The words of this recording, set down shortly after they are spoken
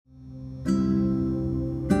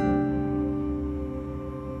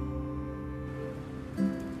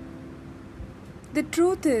The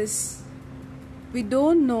truth is, we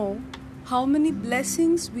don't know how many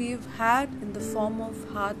blessings we've had in the form of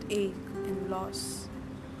heartache and loss.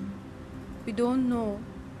 We don't know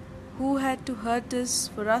who had to hurt us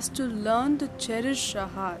for us to learn to cherish our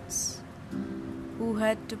hearts, who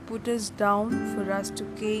had to put us down for us to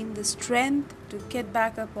gain the strength to get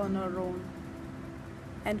back up on our own,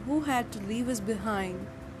 and who had to leave us behind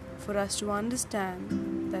for us to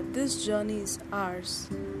understand that this journey is ours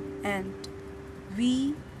and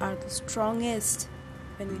we are the strongest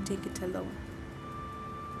when we take it alone.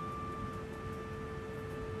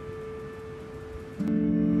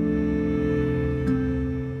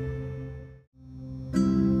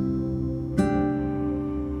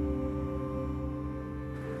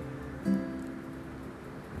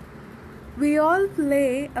 We all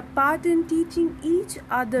play a part in teaching each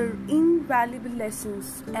other invaluable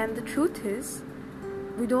lessons, and the truth is,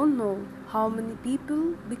 we don't know how many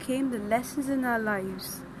people became the lessons in our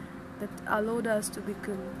lives that allowed us to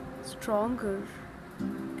become stronger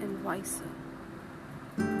and wiser.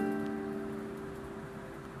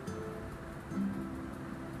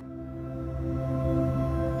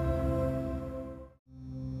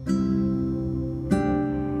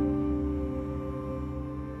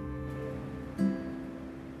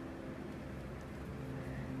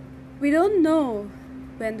 We don't know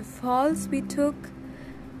when the falls we took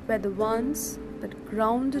were the ones that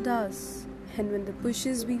grounded us, and when the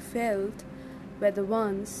pushes we felt were the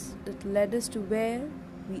ones that led us to where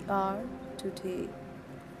we are today.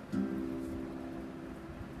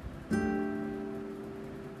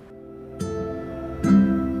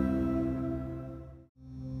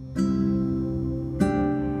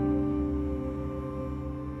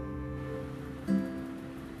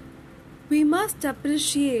 We must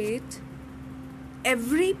appreciate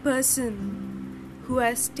every person who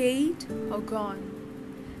has stayed or gone,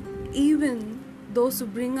 even those who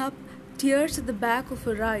bring up tears at the back of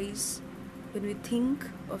our eyes when we think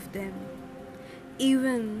of them,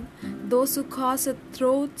 even those who cause our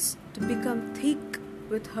throats to become thick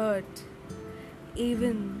with hurt,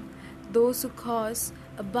 even those who cause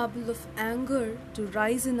a bubble of anger to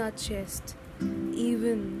rise in our chest,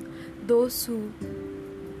 even those who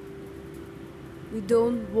we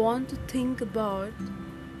don't want to think about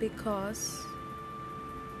because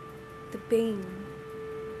the pain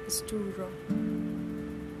is too raw.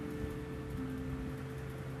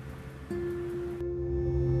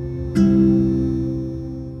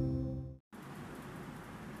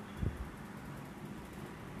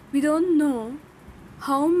 We don't know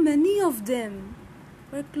how many of them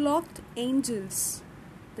were clocked angels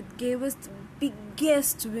that gave us the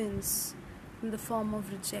biggest wins in the form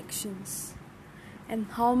of rejections. And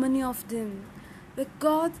how many of them were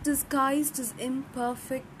gods disguised as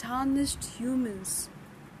imperfect, tarnished humans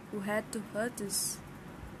who had to hurt us,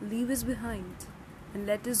 leave us behind, and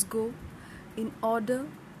let us go in order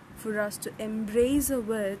for us to embrace our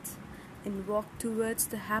worth and walk towards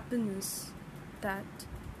the happiness that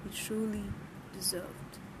we truly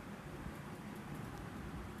deserved.